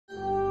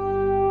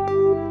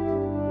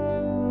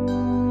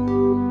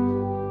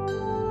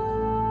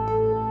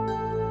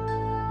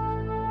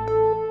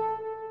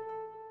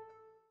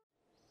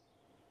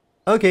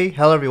Okay,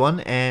 hello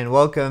everyone, and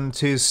welcome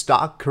to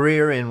Stock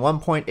Career in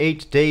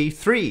 1.8 Day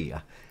 3.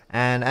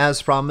 And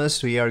as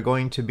promised, we are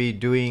going to be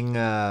doing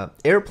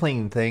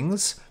airplane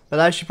things, but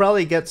I should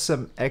probably get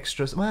some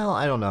extras. Well,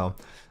 I don't know.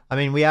 I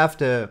mean, we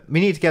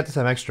need to get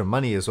some extra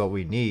money is what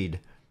we need,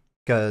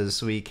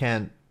 because we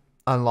can't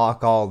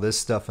unlock all this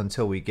stuff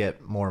until we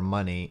get more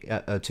money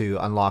to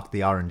unlock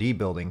the R&D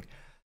building.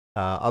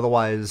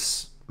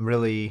 Otherwise,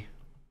 really,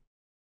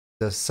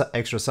 the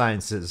extra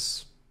science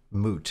is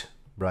moot,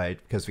 right?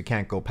 Because we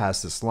can't go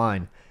past this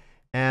line.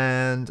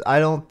 And I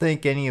don't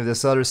think any of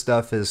this other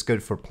stuff is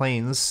good for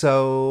planes,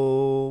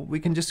 so we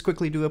can just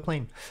quickly do a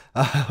plane.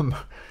 Um,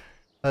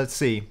 let's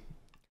see.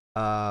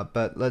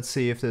 But let's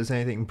see if there's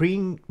anything.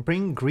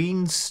 Bring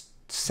green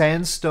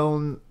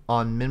sandstone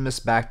on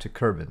Minmus back to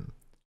Kerbin.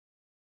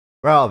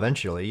 Well,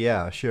 eventually,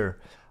 yeah, sure.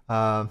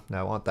 I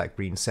want that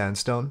green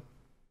sandstone.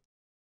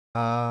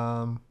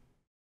 Sandstone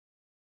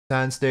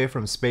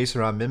from space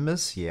around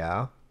Minmus,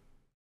 yeah.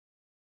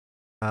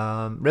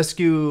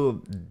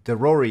 Rescue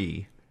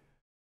Derori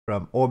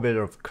from orbit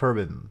of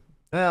Kerbin.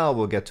 Well,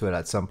 we'll get to it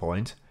at some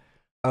point.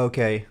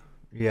 Okay,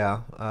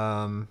 yeah.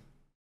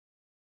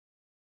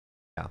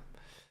 Yeah.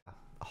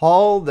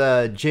 Haul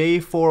the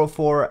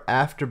J404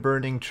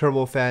 afterburning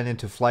turbofan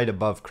into flight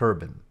above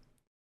Kerbin.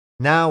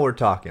 Now we're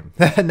talking.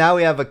 Now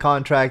we have a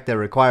contract that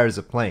requires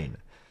a plane.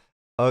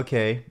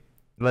 Okay,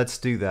 let's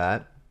do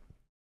that.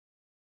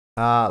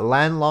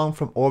 Land long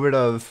from orbit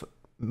of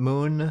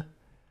Moon.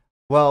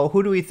 Well,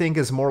 who do we think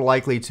is more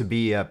likely to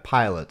be a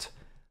pilot?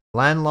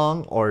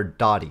 Landlong or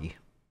Dottie?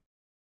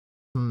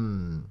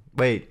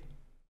 Wait.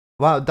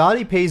 Wow,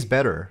 Dottie pays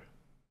better.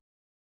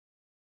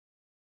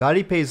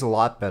 Dottie pays a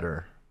lot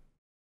better.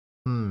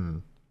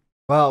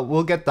 Well,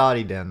 we'll get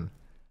Dottie then.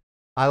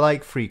 I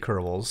like free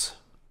Kerbals.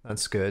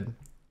 That's good.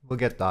 We'll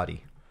get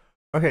Dottie.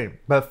 Okay,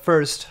 but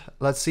first,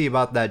 let's see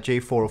about that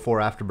J404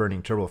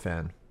 afterburning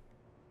turbofan.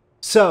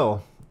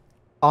 So,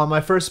 on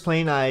my first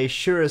plane, I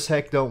sure as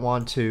heck don't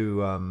want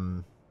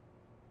to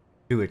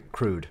do it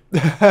crude.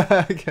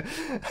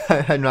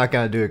 I'm not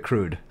gonna do it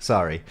crude.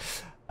 Sorry.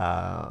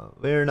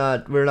 We're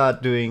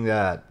not doing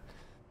that.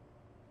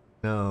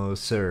 No,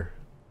 sir.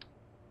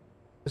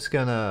 Just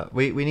gonna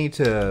we need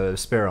to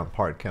spare on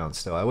part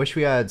counts though. I wish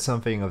we had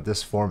something of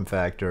this form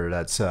factor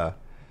that's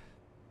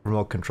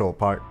remote control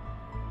part.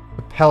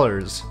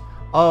 Propellers.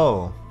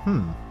 Oh,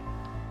 now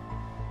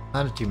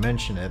that you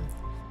mention it.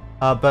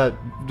 But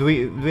do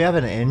we have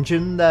an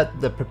engine that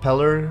the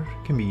propeller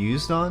can be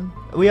used on?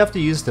 We have to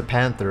use the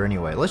Panther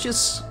anyway. Let's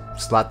just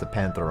slap the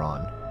Panther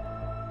on.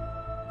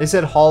 They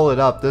said haul it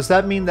up. Does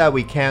that mean that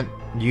we can't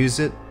use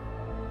it?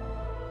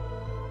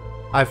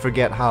 I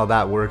forget how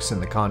that works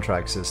in the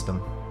contract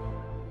system.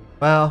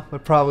 Well, we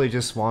probably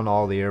just want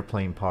all the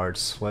airplane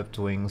parts. Swept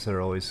wings are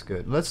always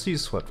good. Let's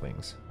use swept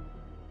wings.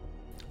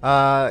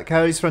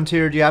 Coyote's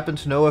Frontier, do you happen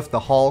to know if the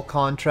haul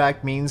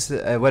contract means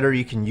whether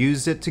you can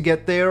use it to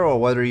get there or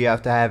whether you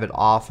have to have it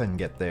off and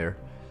get there?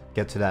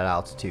 Get to that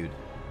altitude.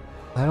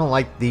 I don't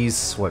like these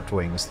swept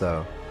wings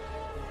though.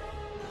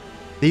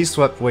 These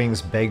swept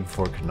wings beg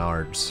for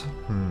canards.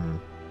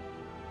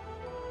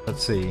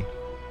 Let's see.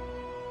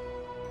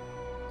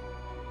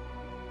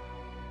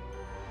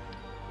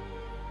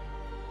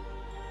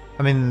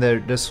 I mean,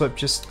 they're swept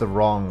just the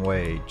wrong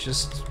way.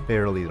 Just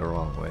barely the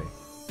wrong way.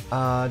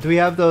 Do we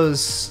have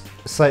those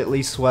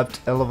slightly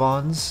swept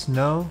elevons?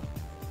 No?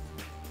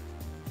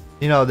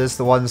 You know, there's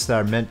the ones that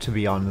are meant to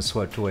be on the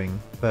swept wing,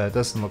 but it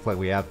doesn't look like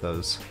we have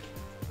those.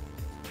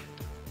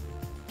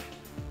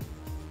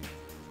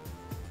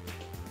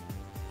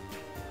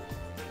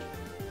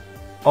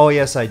 Oh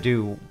yes, I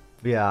do.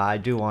 Yeah, I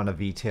do want a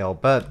V-tail,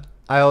 but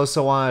I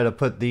also wanted to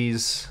put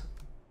these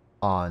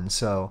on,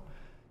 so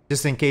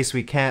just in case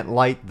we can't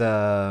light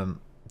the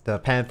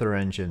Panther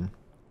engine.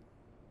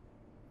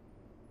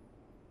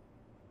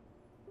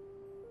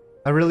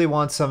 I really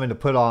want something to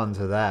put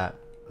onto that,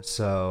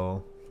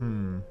 so,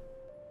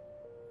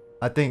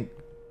 I think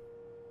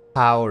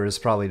power is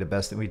probably the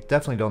best thing. We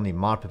definitely don't need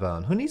mod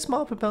propellant. Who needs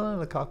mod propellant in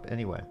the cockpit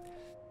anyway?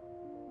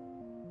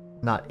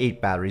 Not 8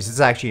 batteries.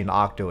 It's actually an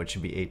octo. It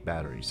should be 8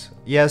 batteries.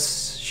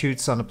 Yes,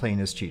 shoots on a plane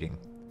is cheating.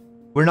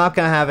 We're not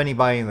gonna have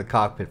anybody in the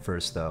cockpit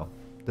first, though.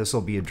 This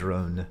will be a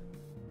drone.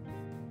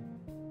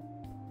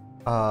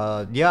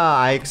 Yeah,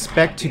 I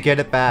expect to get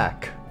it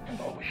back.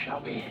 Oh,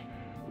 shall we?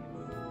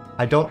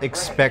 I don't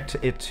expect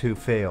it to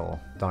fail,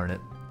 darn it.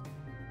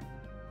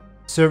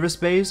 Service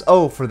bays?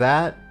 Oh, for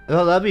that?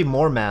 Oh, that'd be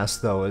more mass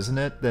though, isn't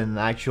it? Than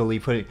actually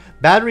putting...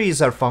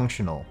 Batteries are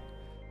functional.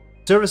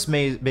 Service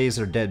bays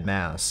are dead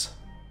mass.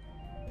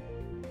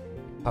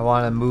 I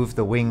want to move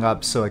the wing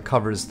up so it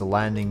covers the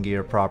landing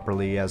gear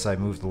properly as I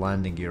move the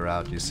landing gear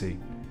out, you see.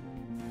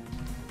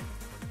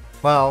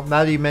 Well,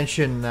 now that you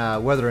mention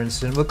weather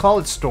incident, we'll call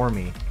it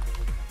stormy.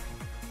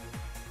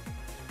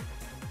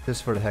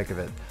 Just for the heck of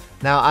it.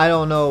 Now, I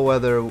don't know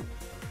whether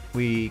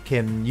we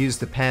can use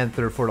the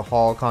Panther for the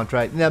haul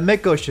contract. Now,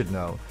 Miko should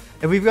know.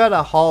 If we've got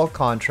a haul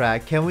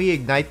contract, can we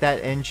ignite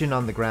that engine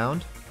on the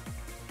ground?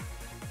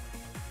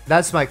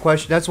 That's my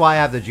question. That's why I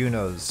have the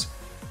Junos.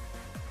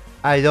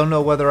 I don't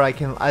know whether I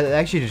can...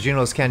 actually, the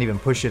Junos can't even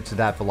push it to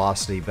that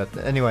velocity, but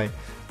anyway.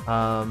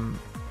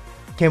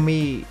 Can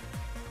we...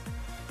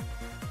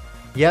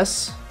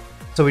 Yes?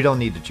 So we don't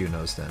need the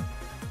Junos then.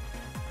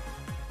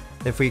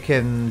 If we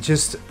can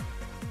just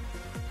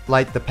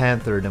light the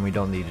Panther, then we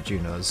don't need the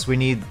Junos. We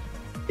need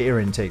air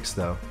intakes,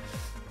 though.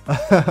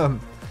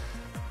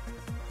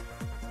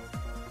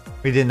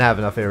 We didn't have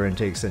enough air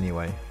intakes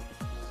anyway.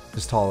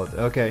 Just haul it.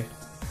 Okay.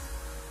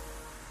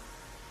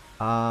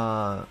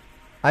 I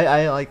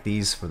like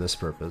these for this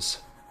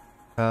purpose.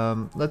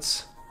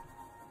 Let's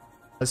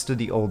do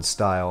the old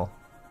style.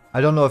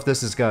 I don't know if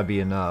this is gonna be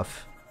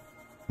enough.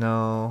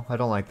 No, I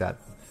don't like that.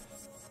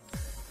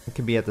 It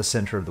can be at the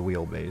center of the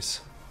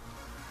wheelbase.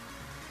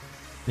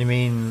 You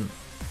mean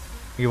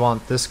you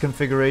want this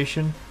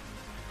configuration?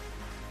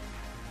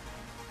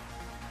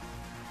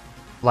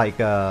 Like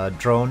a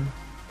drone?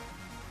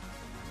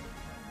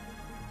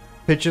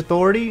 Pitch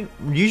authority?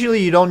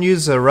 Usually you don't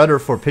use a rudder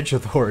for pitch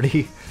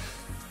authority.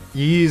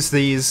 You use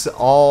these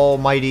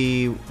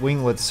almighty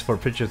winglets for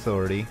pitch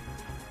authority.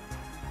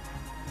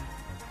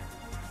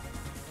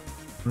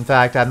 In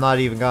fact, I'm not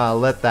even gonna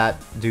let that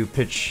do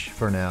pitch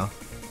for now.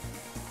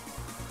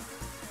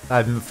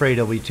 I'm afraid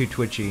it'll be too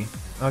twitchy.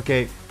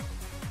 Okay.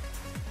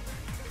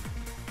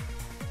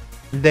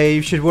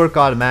 They should work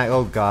automatic.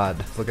 Oh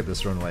god, look at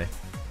this runway.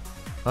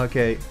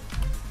 Okay.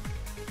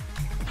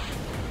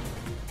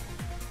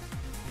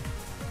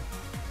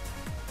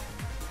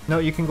 No,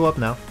 you can go up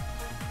now.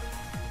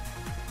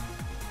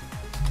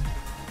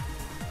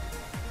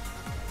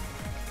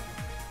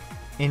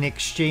 In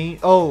exchange...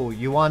 Oh,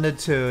 you wanted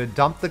to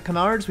dump the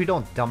canards? We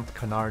don't dump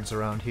canards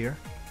around here.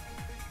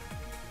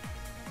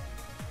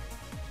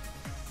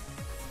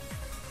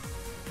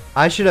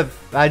 I should have...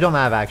 I don't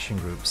have action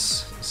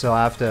groups, so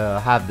I have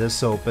to have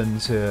this open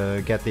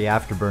to get the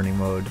afterburning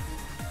mode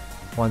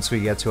once we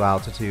get to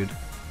altitude.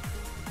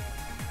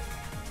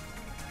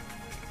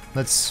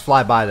 Let's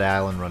fly by the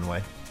island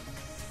runway.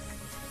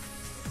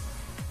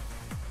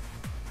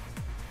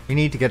 We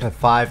need to get to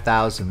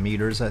 5,000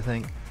 meters, I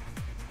think.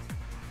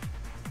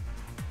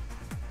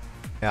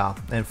 Yeah,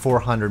 and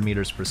 400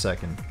 meters per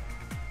second.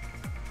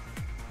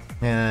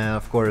 And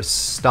of course,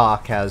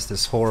 stock has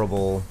this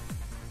horrible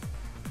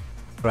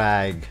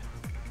drag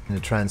in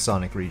the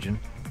transonic region.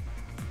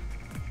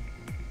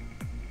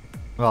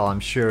 Well, I'm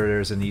sure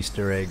there's an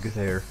Easter egg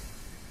there.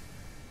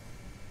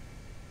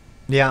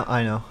 Yeah,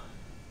 I know.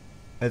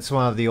 It's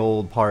one of the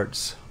old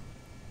parts.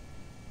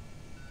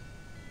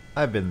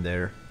 I've been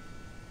there.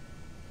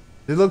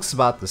 It looks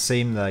about the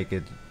same like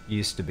it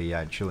used to be,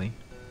 actually.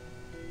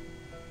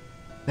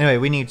 Anyway,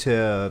 we need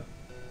to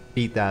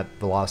beat that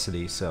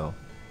velocity, so...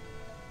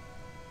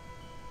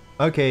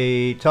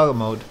 Okay, toggle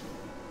mode.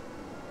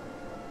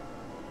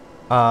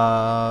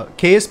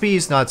 KSP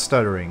is not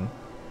stuttering.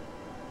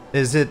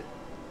 Is it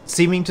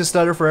seeming to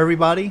stutter for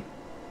everybody?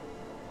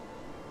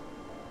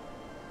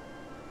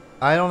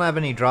 I don't have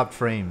any dropped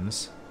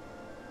frames.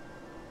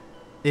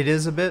 It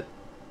is a bit?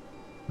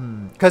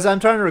 Because I'm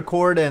trying to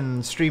record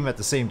and stream at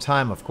the same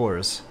time, of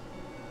course.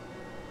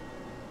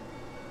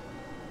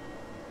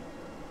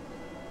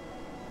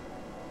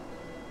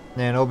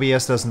 And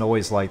OBS doesn't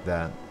always like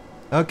that.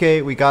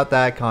 Okay, we got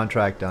that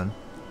contract done.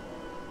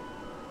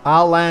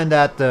 I'll land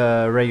at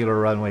the regular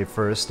runway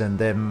first, and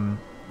then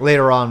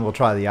later on we'll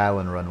try the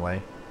island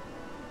runway.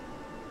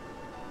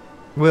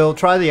 We'll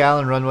try the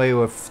island runway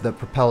with the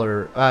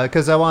propeller,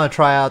 because I want to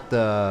try out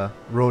the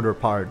rotor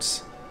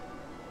parts.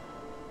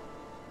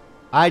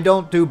 I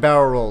don't do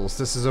barrel rolls.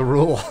 This is a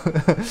rule.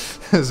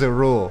 This is a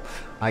rule.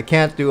 I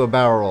can't do a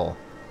barrel roll.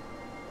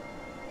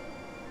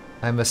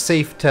 I'm a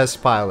safe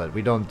test pilot.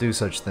 We don't do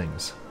such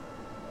things.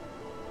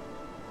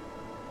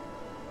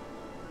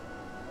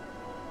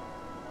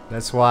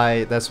 That's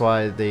why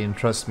they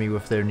entrust me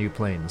with their new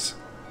planes.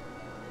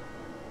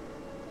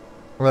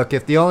 Look,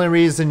 if the only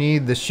reason you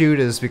need the chute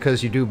is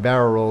because you do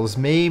barrel rolls,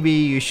 maybe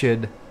you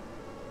should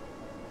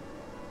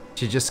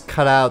just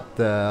cut out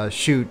the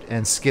chute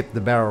and skip the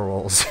barrel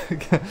rolls.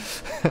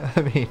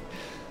 I mean,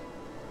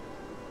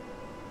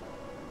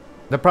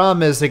 the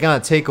problem is they're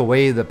gonna take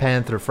away the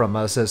Panther from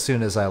us as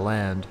soon as I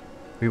land.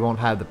 We won't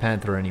have the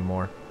Panther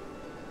anymore.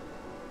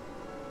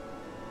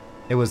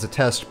 It was a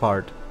test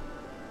part.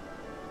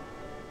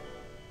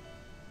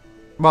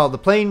 Well, the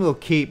plane will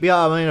keep...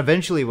 Yeah, I mean,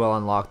 eventually we'll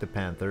unlock the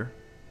Panther.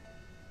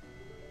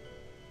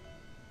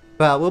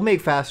 But we'll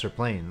make faster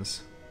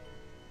planes.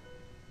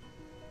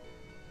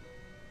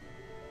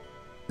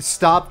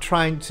 Stop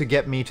trying to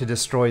get me to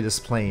destroy this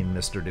plane,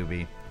 Mr.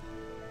 Doobie.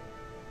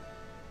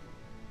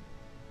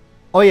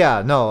 Oh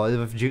yeah, no,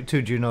 with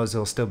two Junos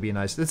it'll still be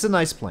nice. It's a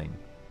nice plane.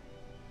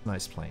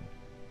 Nice plane.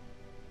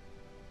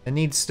 It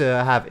needs to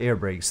have air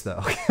brakes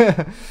though.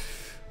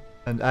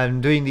 And I'm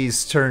doing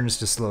these turns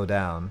to slow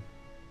down.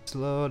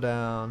 Slow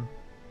down.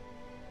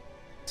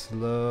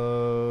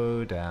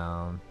 Slow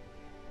down.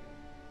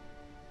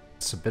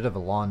 It's a bit of a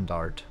lawn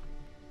dart.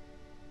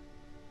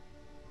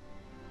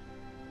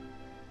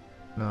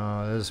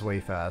 No, this is way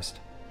fast.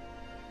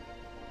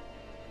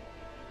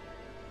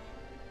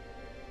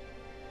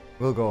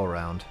 We'll go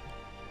around.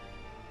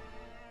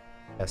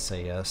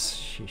 SAS,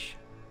 sheesh.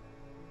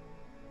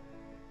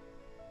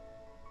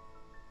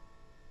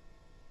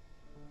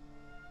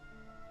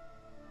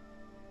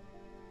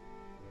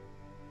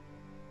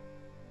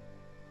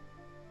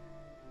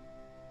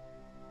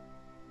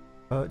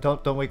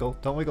 Don't wiggle,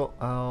 don't wiggle.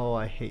 Oh,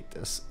 I hate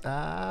this.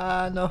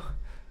 Ah, no.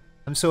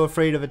 I'm so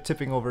afraid of it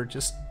tipping over.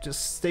 Just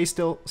stay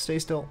still, stay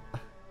still.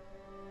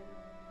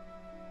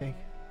 Okay,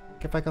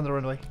 get back on the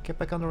runway, get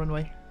back on the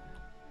runway.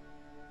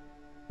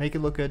 Make it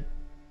look good.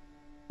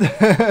 I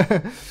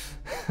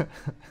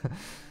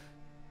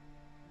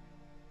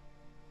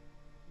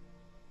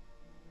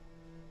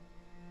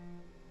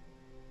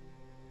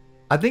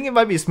think it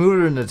might be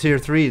smoother in the tier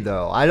 3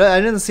 though. I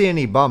didn't see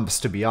any bumps,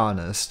 to be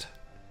honest.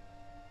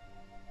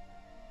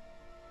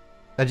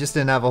 I just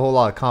didn't have a whole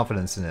lot of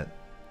confidence in it.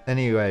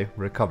 Anyway,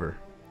 recover.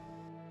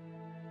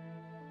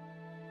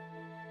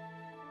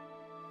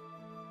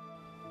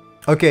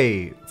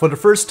 Okay, for the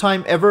first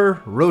time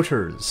ever,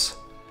 rotors.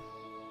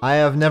 I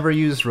have never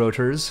used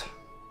rotors.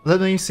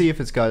 Let me see if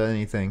it's got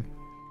anything.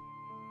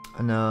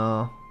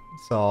 No,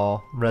 it's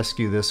all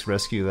rescue this,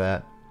 rescue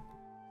that.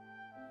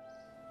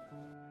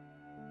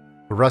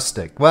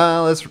 Rustic.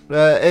 Well,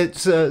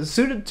 it's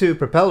suited to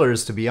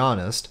propellers, to be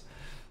honest.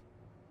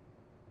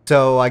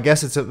 So I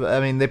guess it's I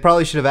mean, they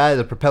probably should have added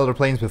the propeller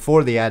planes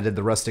before they added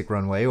the rustic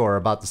runway, or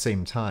about the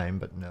same time,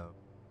 but no.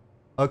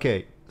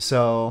 Okay,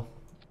 so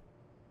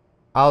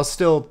I'll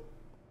still.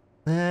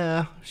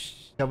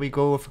 Shall we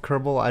go with a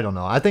Kerbal? I don't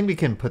know. I think we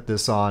can put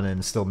this on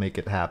and still make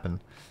it happen.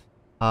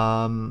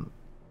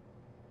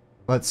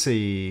 Let's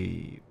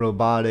see.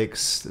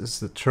 Robotics. This is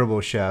the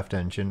turbo shaft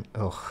engine.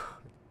 Ugh,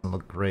 it doesn't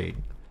look great.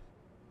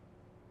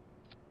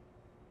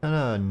 What kind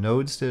of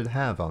nodes did it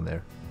have on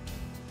there?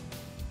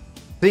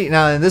 See,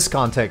 now in this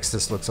context,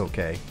 this looks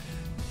okay.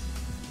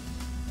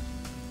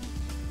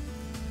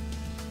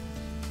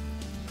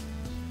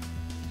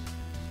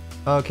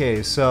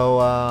 Okay,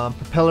 so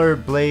propeller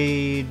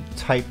blade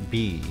type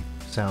B.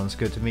 Sounds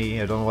good to me.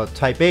 I don't know what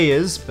type A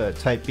is, but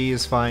type B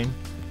is fine.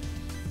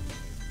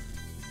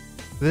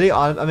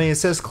 I mean, it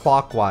says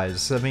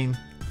clockwise. I mean,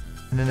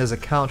 and then there's a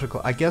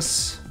counterclockwise. I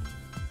guess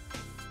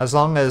as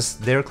long as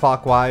they're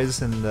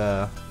clockwise and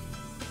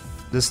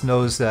this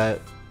knows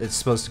that it's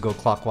supposed to go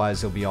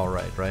clockwise, it'll be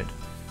alright, right?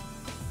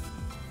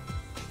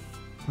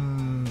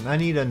 I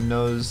need a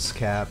nose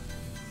cap.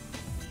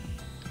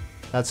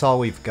 That's all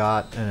we've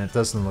got, and it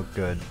doesn't look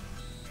good.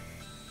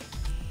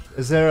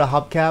 Is there a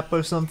hubcap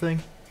or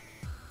something?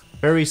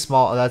 Very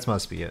small. Oh, that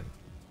must be it.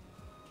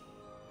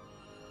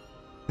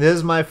 This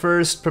is my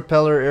first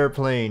propeller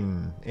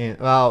airplane.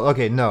 Well,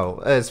 okay,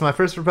 no. It's my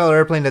first propeller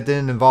airplane that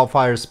didn't involve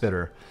fire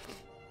spitter.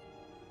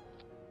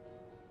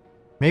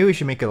 Maybe we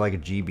should make it like a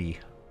GB.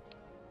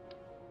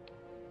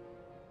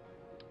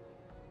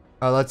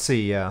 Let's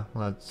see, yeah.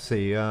 Let's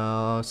see.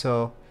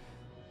 So,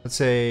 let's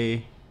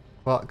say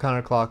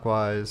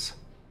counterclockwise.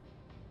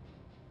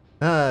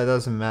 It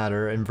doesn't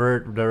matter.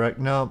 Invert, direct.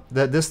 No,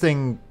 this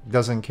thing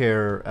doesn't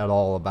care at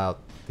all about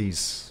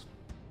these.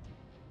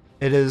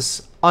 It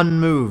is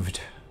unmoved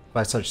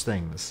by such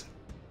things.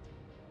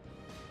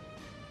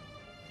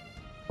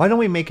 Why don't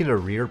we make it a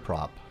rear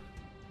prop?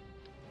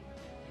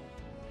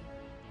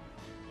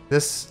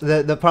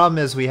 The problem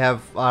is we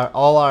have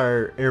all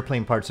our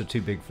airplane parts are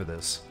too big for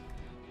this.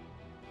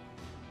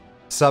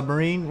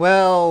 Submarine?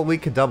 Well, we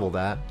could double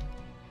that.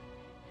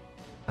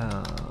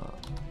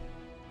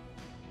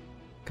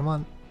 Come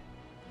on.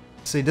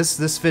 See,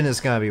 this fin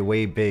is gonna be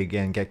way big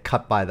and get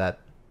cut by that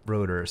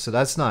rotor, so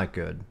that's not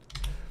good.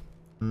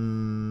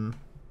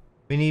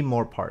 We need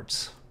more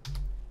parts.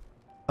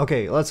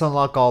 Okay, let's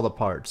unlock all the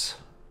parts.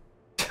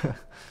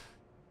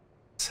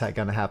 Is that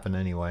gonna happen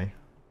anyway?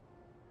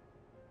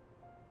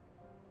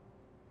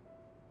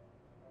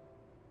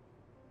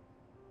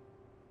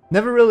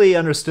 Never really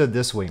understood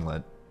this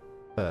winglet,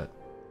 but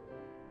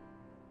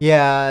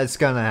yeah, it's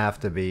gonna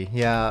have to be.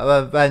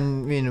 Yeah, I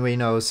mean, we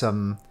know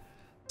some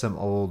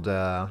old,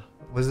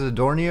 was it a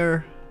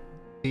Dornier?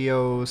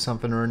 Theo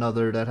something or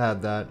another that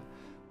had that.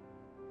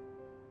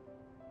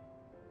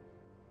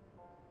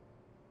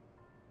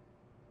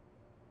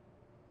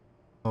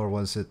 Or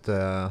was it,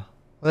 well,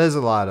 there's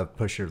a lot of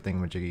pusher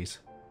thingamajiggies.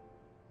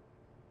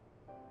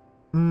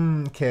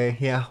 Okay,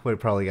 yeah, we're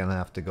probably gonna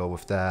have to go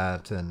with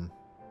that, and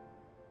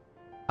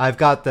I've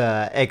got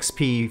the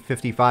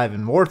XP55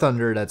 in War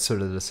Thunder that's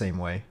sort of the same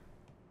way.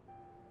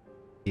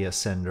 The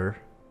Ascender.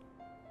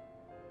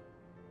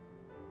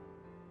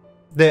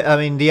 I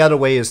mean, the other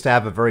way is to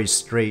have a very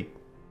straight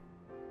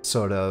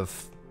sort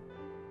of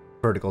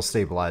vertical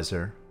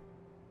stabilizer.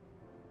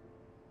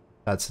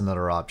 That's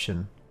another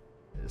option.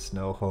 There's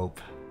no hope.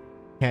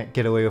 Can't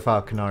get away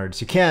without canards.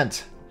 You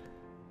can't!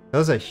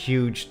 Those are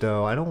huge,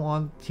 though. I don't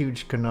want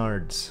huge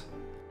canards.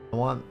 I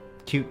want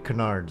cute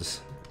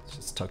canards. Let's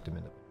just tuck them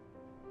in.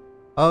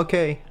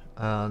 Okay,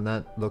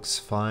 that looks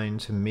fine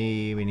to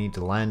me. We need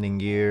the landing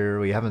gear.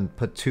 We haven't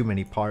put too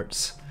many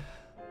parts.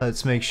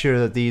 Let's make sure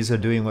that these are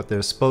doing what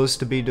they're supposed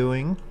to be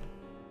doing.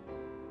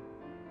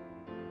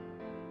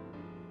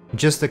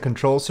 Just the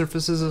control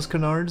surfaces as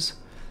canards?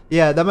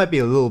 Yeah, that might be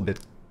a little bit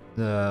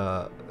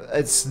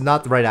It's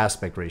not the right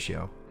aspect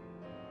ratio.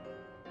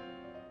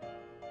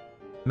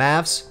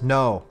 Maths?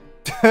 No.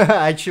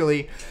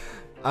 Actually,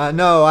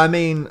 no, I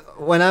mean,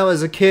 when I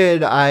was a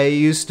kid, I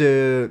used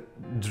to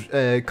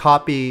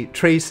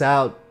trace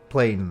out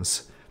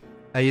planes.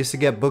 I used to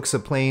get books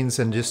of planes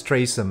and just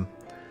trace them.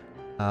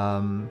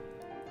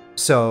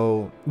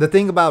 So, the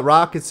thing about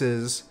rockets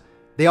is,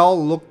 they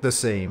all look the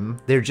same.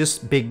 They're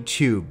just big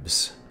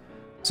tubes.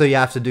 So you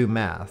have to do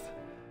math.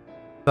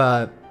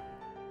 But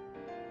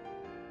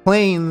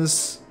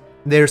planes,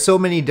 there's so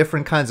many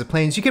different kinds of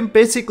planes. You can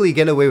basically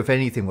get away with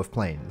anything with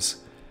planes.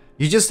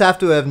 You just have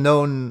to have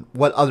known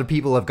what other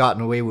people have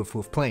gotten away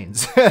with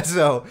planes.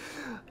 So,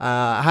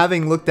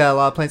 having looked at a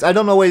lot of planes, I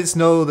don't always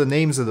know the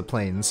names of the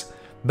planes,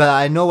 but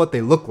I know what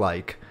they look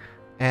like.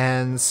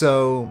 And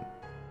so,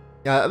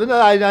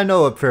 I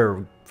know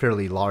a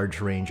fairly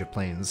large range of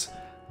planes.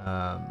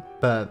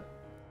 But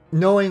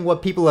knowing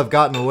what people have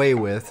gotten away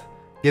with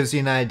gives you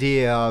an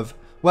idea of,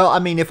 well, I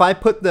mean, if I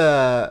put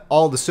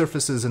all the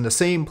surfaces in the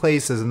same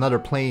place as another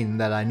plane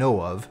that I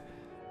know of,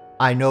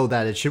 I know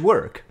that it should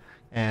work.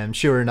 And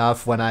sure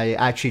enough, when I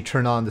actually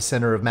turn on the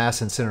center of mass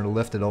and center of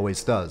lift, it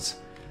always does.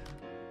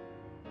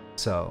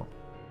 So,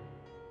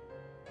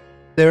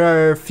 there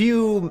are a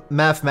few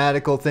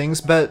mathematical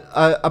things, but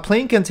a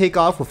plane can take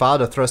off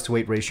without a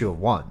thrust-to-weight ratio of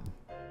 1.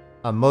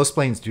 Most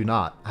planes do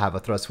not have a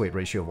thrust-weight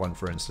ratio of 1,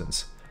 for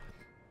instance.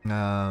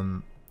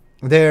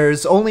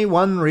 There's only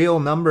one real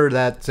number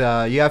that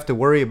you have to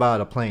worry about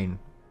a plane.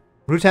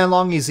 Rutan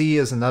Long EZ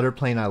is another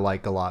plane I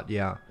like a lot,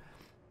 yeah.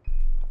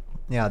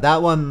 Yeah,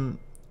 that one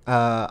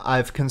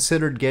I've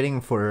considered getting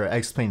for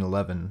X-Plane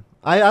 11.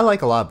 I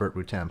like a lot of Burt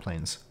Rutan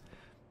planes.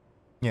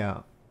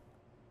 Yeah.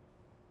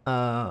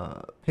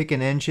 Pick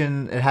an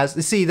engine. It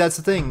has... See, that's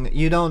the thing.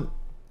 You don't...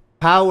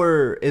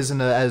 Power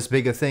isn't as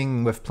big a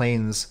thing with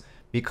planes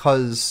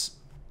because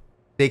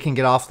they can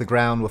get off the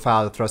ground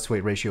without a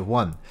thrust-to-weight ratio of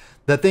 1.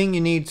 The thing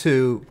you need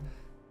to...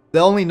 The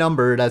only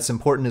number that's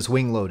important is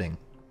wing loading.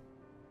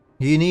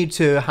 You need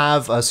to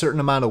have a certain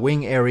amount of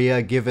wing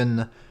area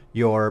given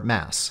your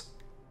mass.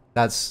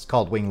 That's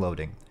called wing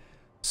loading.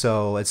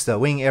 So it's the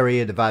wing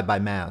area divided by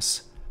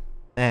mass.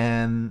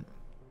 And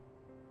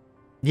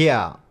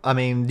yeah, I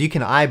mean, you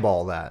can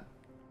eyeball that.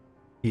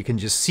 You can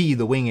just see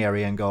the wing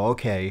area and go,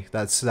 okay,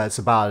 that's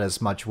about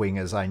as much wing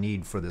as I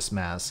need for this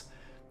mass.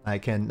 I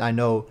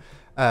know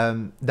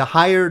the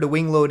higher the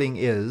wing loading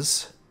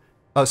is,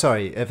 oh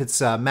sorry, if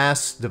it's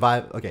mass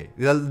divide, okay,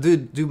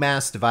 do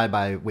mass divided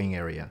by wing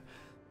area.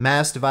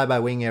 Mass divided by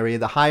wing area,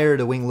 the higher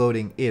the wing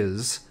loading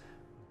is,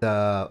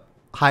 the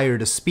higher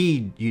the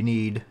speed you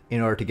need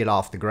in order to get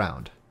off the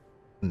ground.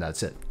 And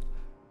that's it.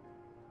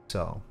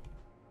 So,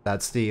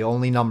 that's the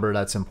only number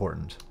that's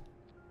important.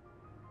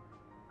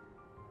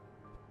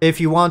 If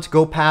you want to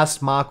go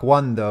past Mach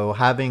 1 though,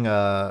 having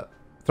a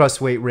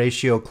thrust-weight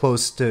ratio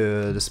close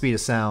to the speed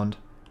of sound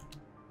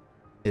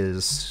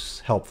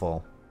is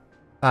helpful.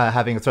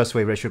 Having a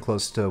thrust-weight ratio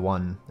close to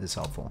 1 is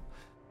helpful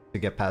to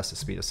get past the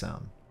speed of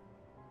sound.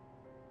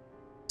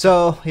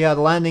 So, yeah,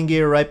 the landing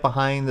gear right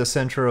behind the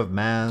center of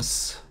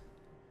mass.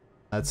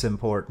 That's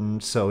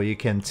important, so you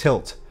can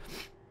tilt.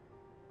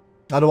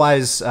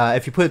 Otherwise,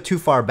 if you put it too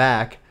far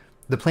back,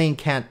 the plane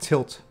can't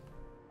tilt,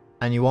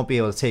 and you won't be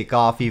able to take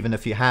off even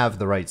if you have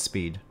the right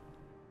speed.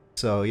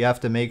 So you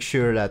have to make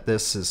sure that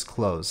this is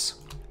close,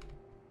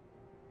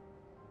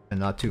 and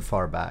not too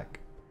far back.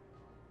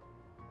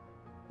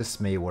 This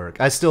may work.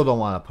 I still don't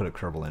want to put a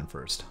Kerbal in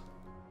first,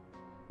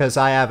 because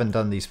I haven't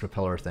done these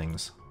propeller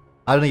things.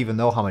 I don't even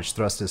know how much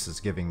thrust this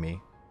is giving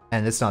me,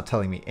 and it's not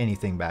telling me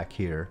anything back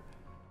here.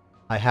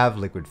 I have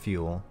liquid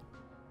fuel.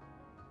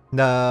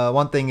 The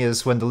one thing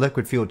is, when the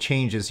liquid fuel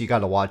changes, you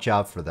gotta watch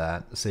out for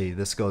that. See,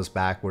 this goes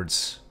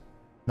backwards.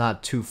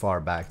 Not too far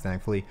back,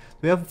 thankfully. Do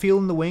we have fuel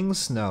in the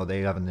wings? No,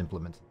 they haven't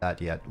implemented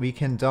that yet. We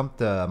can dump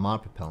the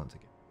monopropellant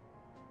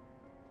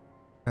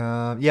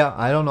again. Yeah,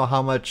 I don't know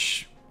how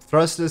much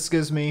thrust this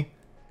gives me.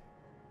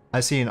 I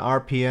see an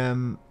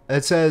RPM.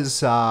 It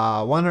says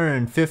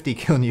 150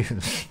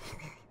 kilonewtons.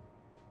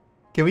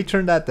 Can we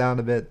turn that down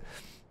a bit?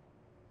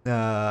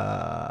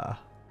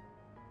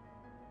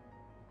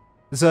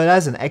 So it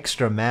has an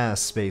extra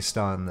mass based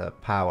on the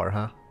power,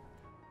 huh?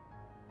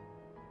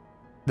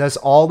 Does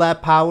all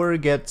that power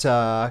get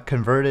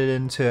converted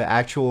into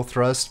actual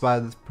thrust by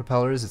the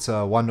propellers? It's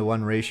a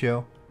 1-to-1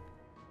 ratio.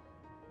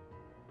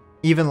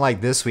 Even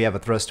like this, we have a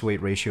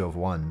thrust-to-weight ratio of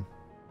 1.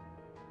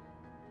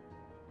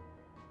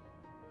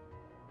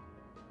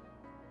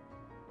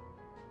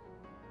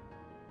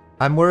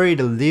 I'm worried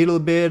a little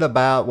bit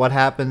about what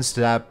happens to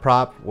that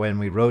prop when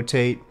we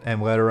rotate and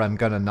whether I'm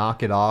gonna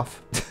knock it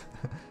off.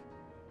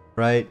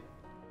 Right?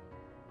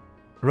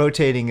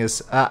 Rotating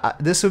is...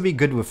 this would be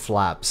good with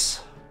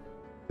flaps,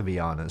 to be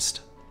honest.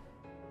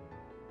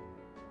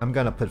 I'm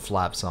gonna put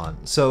flaps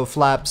on. So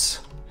flaps,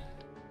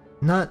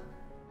 not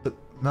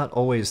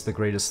always the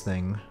greatest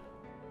thing,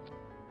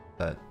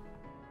 but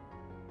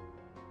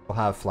we'll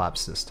have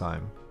flaps this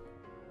time.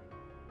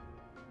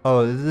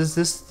 Oh,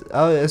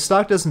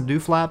 stock doesn't do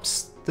flaps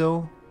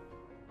still?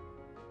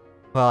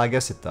 Well, I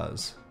guess it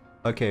does.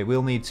 Okay,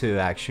 we'll need to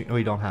action.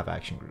 We don't have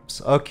action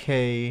groups.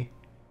 Okay,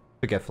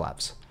 forget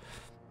flaps.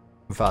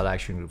 Without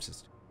action groups,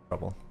 it's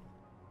trouble.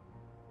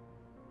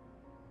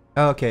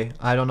 Okay,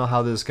 I don't know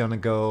how this is gonna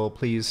go.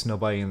 Please,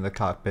 nobody in the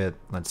cockpit.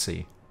 Let's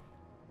see.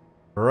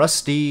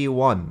 Rusty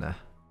 1.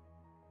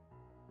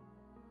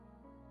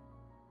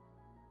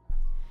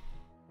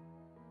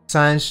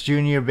 Science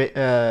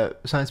Junior,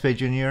 Science Bay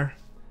Junior.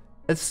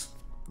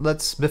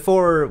 Let's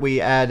before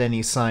we add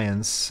any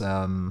science,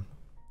 and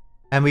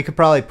we could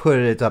probably put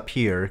it up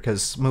here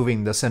because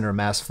moving the center of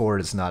mass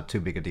forward is not too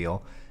big a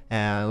deal,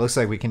 and it looks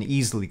like we can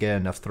easily get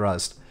enough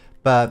thrust.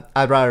 But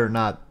I'd rather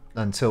not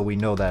until we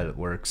know that it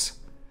works.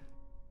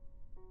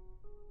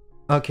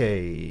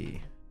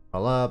 Okay,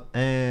 all up,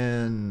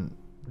 and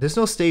there's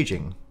no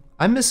staging.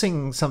 I'm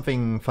missing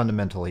something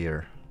fundamental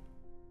here.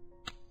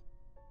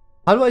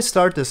 How do I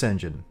start this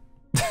engine?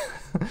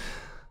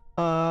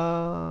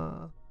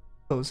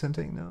 Close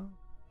hinting, no.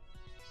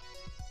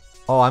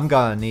 Oh, I'm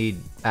gonna need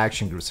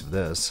action groups for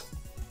this.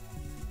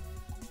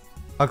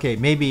 Okay,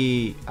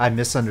 maybe I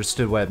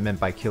misunderstood what it meant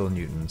by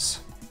kilonewtons.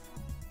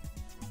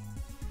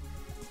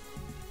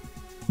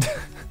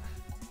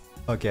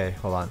 Okay,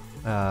 hold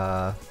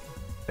on.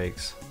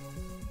 Fakes.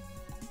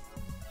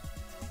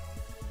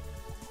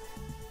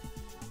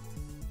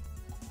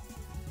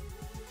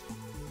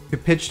 To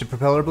pitch the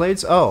propeller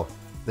blades? Oh,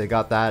 they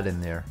got that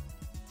in there.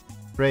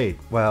 Great.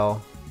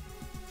 Well,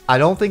 I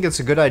don't think it's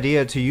a good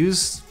idea to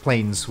use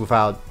planes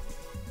without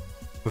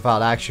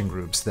action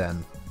groups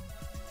then.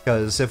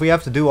 Because if we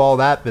have to do all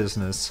that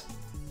business,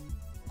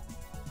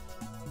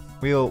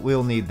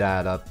 we'll need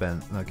that up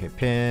and okay,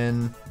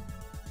 pin.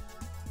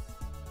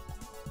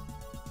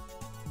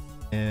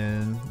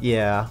 And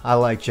yeah, I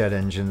like jet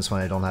engines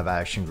when I don't have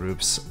action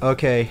groups.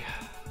 Okay.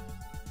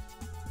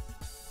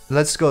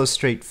 Let's go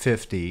straight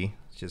 50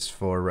 just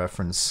for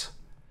reference.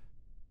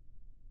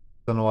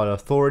 Don't know what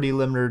authority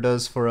limiter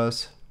does for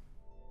us.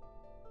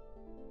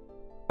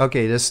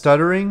 Okay, the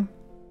stuttering.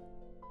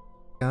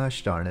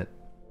 Gosh darn it.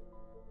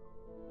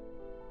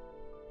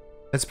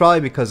 It's probably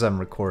because I'm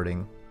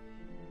recording.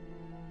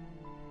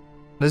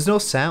 There's no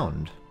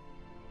sound.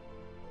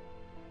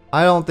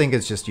 I don't think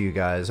it's just you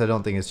guys. I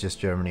don't think it's just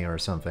Germany or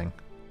something.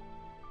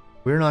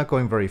 We're not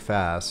going very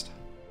fast.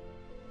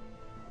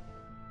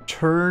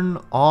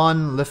 Turn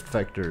on lift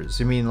vectors.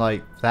 You mean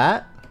like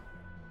that?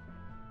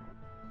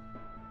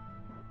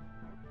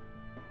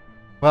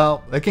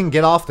 Well, it can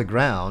get off the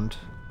ground.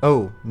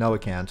 Oh, no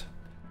it can't.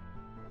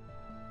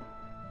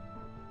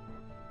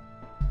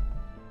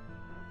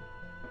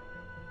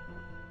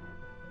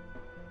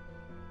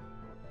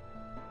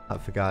 I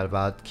forgot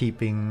about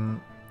keeping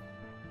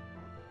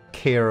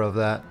care of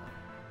that.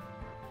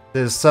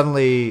 This is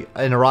suddenly,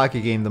 in a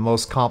rocket game, the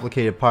most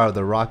complicated part of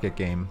the rocket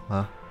game,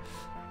 huh?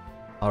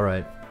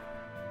 Alright.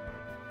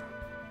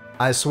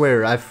 I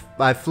swear,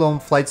 I've flown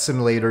flight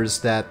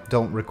simulators that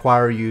don't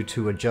require you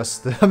to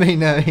adjust the... I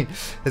mean,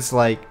 it's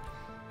like...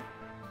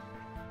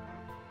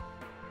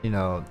 You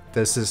know,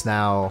 this is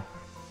now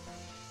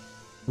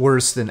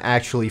worse than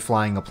actually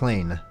flying a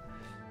plane.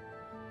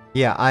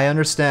 Yeah, I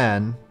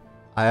understand.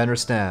 I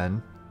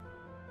understand.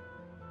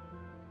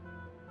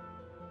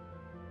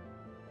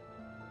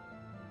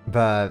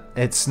 But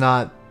it's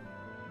not...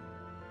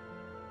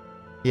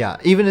 Yeah,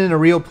 even in a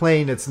real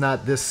plane, it's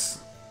not this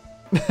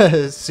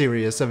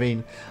serious. I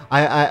mean,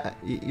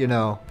 you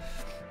know,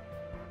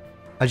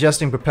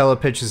 adjusting propeller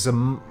pitch is a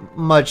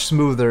much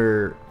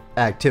smoother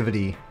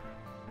activity.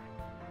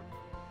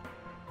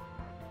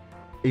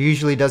 It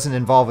usually doesn't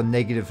involve a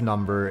negative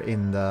number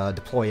in the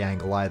deploy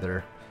angle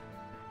either.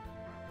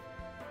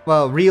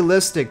 Well,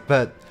 realistic,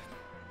 but,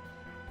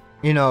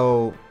 you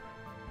know,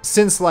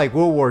 since like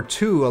World War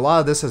II, a lot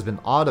of this has been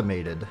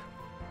automated.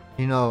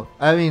 You know,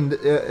 I mean,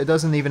 it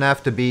doesn't even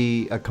have to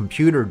be a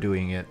computer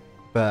doing it,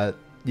 but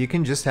you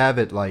can just have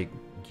it like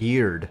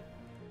geared.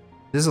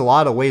 There's a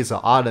lot of ways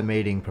of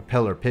automating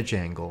propeller pitch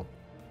angle.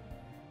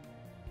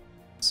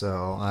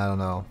 So, I don't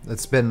know.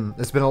 It's been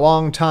a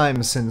long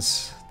time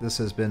since this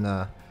has been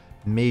a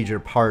major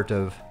part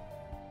of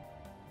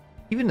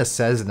even a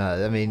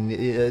Cessna. I mean,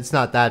 it's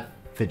not that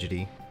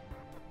fidgety.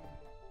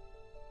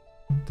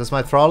 Does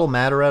my throttle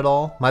matter at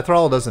all? My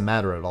throttle doesn't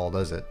matter at all,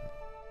 does it?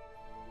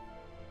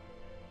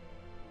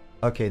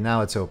 Okay,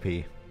 now it's OP.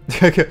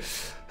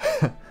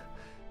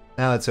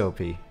 Now it's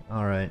OP.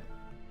 Alright.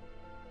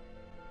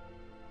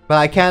 But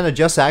I can't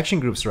adjust action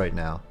groups right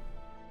now.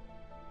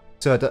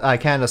 So I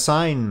can't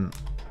assign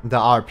the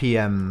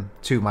RPM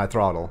to my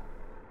throttle.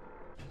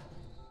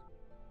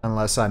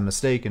 Unless I'm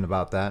mistaken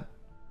about that.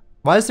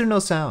 Why is there no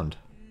sound?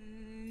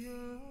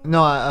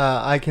 No,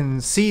 I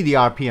can see the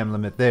RPM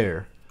limit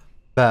there.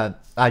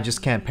 But I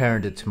just can't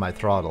parent it to my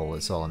throttle,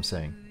 is all I'm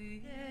saying.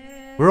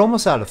 We're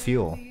almost out of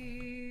fuel.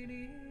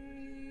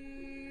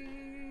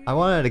 I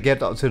wanted to get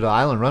to the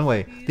island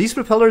runway. These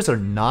propellers are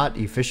not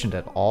efficient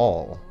at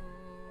all.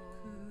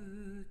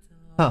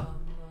 Huh.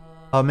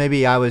 Oh,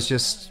 maybe I was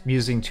just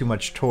using too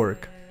much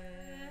torque.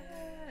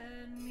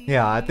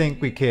 Yeah, I think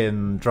we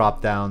can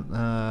drop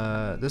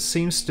down. This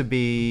seems to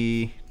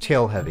be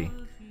tail heavy.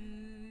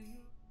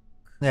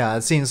 Yeah,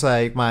 it seems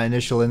like my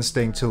initial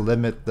instinct to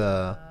limit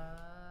the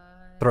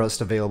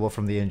thrust available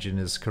from the engine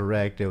is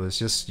correct. It was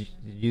just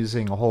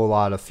using a whole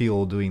lot of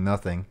fuel doing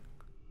nothing.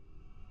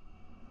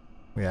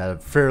 We had a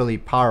fairly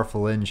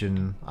powerful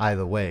engine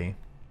either way.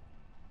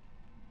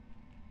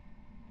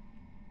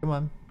 Come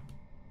on.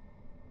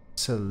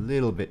 It's a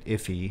little bit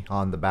iffy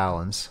on the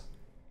balance.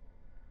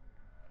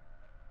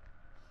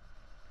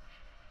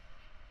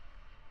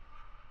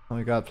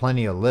 We got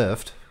plenty of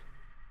lift.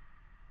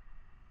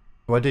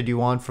 What did you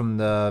want from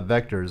the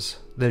vectors?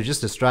 They're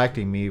just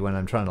distracting me when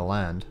I'm trying to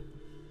land.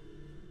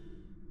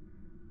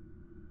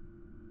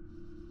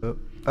 Oh,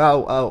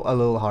 oh, a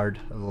little hard,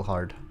 a little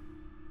hard.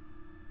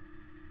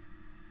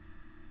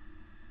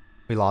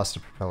 We lost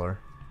a propeller.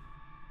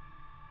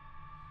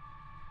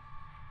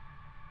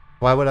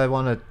 Why would I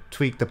want to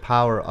tweak the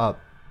power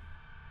up?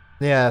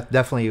 Yeah,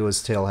 definitely it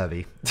was tail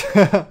heavy.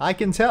 I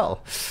can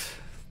tell.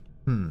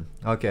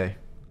 Okay.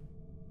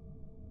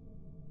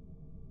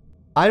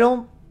 I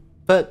don't...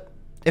 But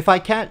if I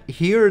can't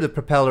hear the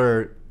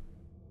propeller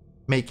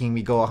making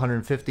me go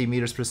 150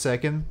 meters per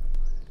second,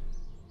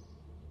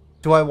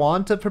 do I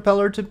want a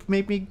propeller to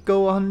make me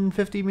go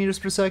 150 meters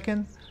per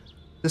second?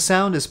 The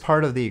sound is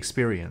part of the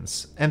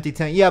experience. Empty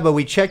tank... Yeah, but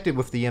we checked it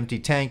with the empty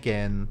tank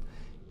and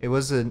it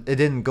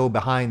didn't go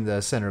behind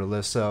the center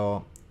lift,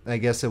 so I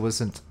guess it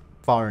wasn't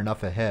far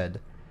enough ahead.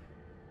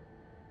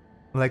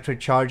 Electric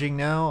charging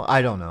now?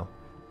 I don't know.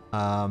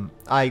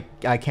 I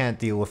can't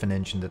deal with an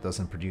engine that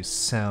doesn't produce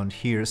sound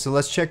here, so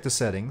let's check the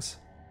settings.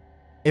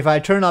 If I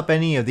turn up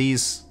any of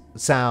these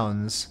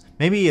sounds,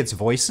 maybe it's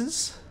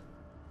voices?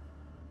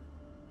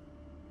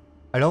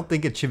 I don't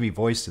think it should be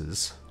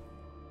voices.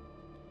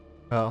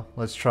 Well,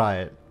 let's try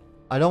it.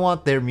 I don't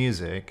want their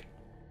music.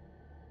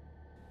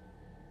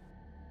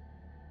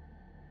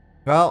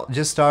 Well,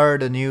 just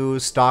started a new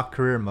stock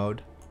career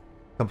mode.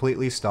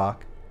 Completely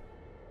stock.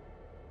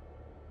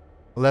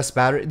 Less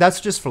battery. That's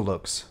just for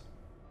looks.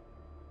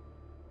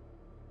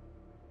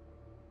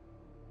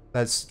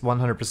 That's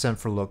 100%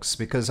 for looks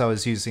because I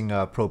was using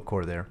a probe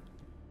core there.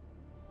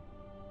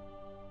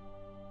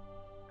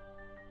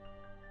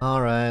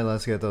 Alright,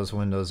 let's get those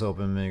windows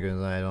open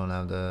because I don't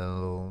have the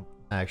little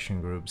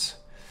action groups.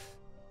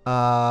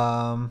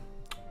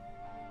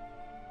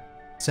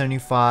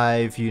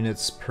 75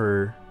 units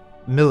per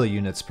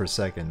milliunits per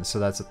second, so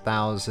that's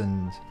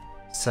 1,000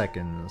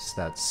 seconds.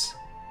 That's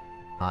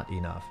not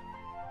enough.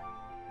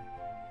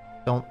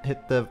 Don't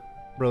hit the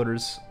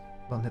rotors.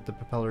 Don't hit the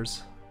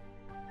propellers.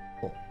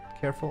 Oh,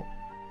 careful.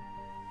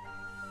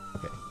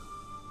 Okay.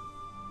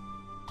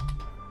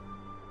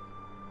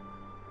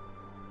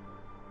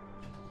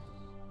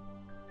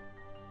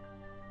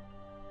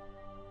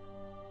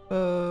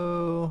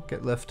 Oh,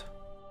 get lift.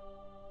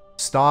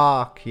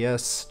 Stock,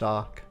 yes,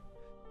 stock.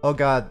 Oh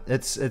god,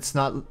 it's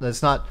not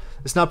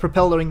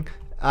propellering.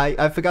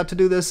 I forgot to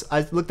do this.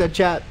 I looked at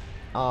chat.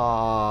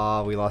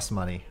 Ah, we lost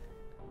money.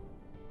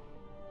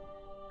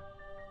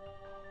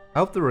 I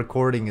hope the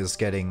recording is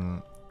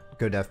getting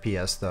good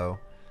FPS though.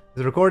 If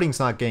the recording's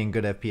not getting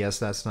good FPS,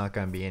 that's not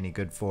going to be any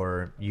good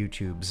for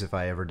YouTube's if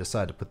I ever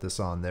decide to put this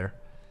on there.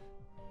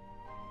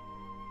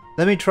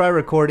 Let me try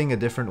recording a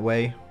different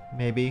way,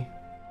 maybe.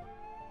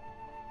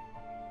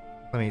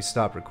 Let me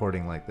stop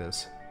recording like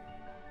this.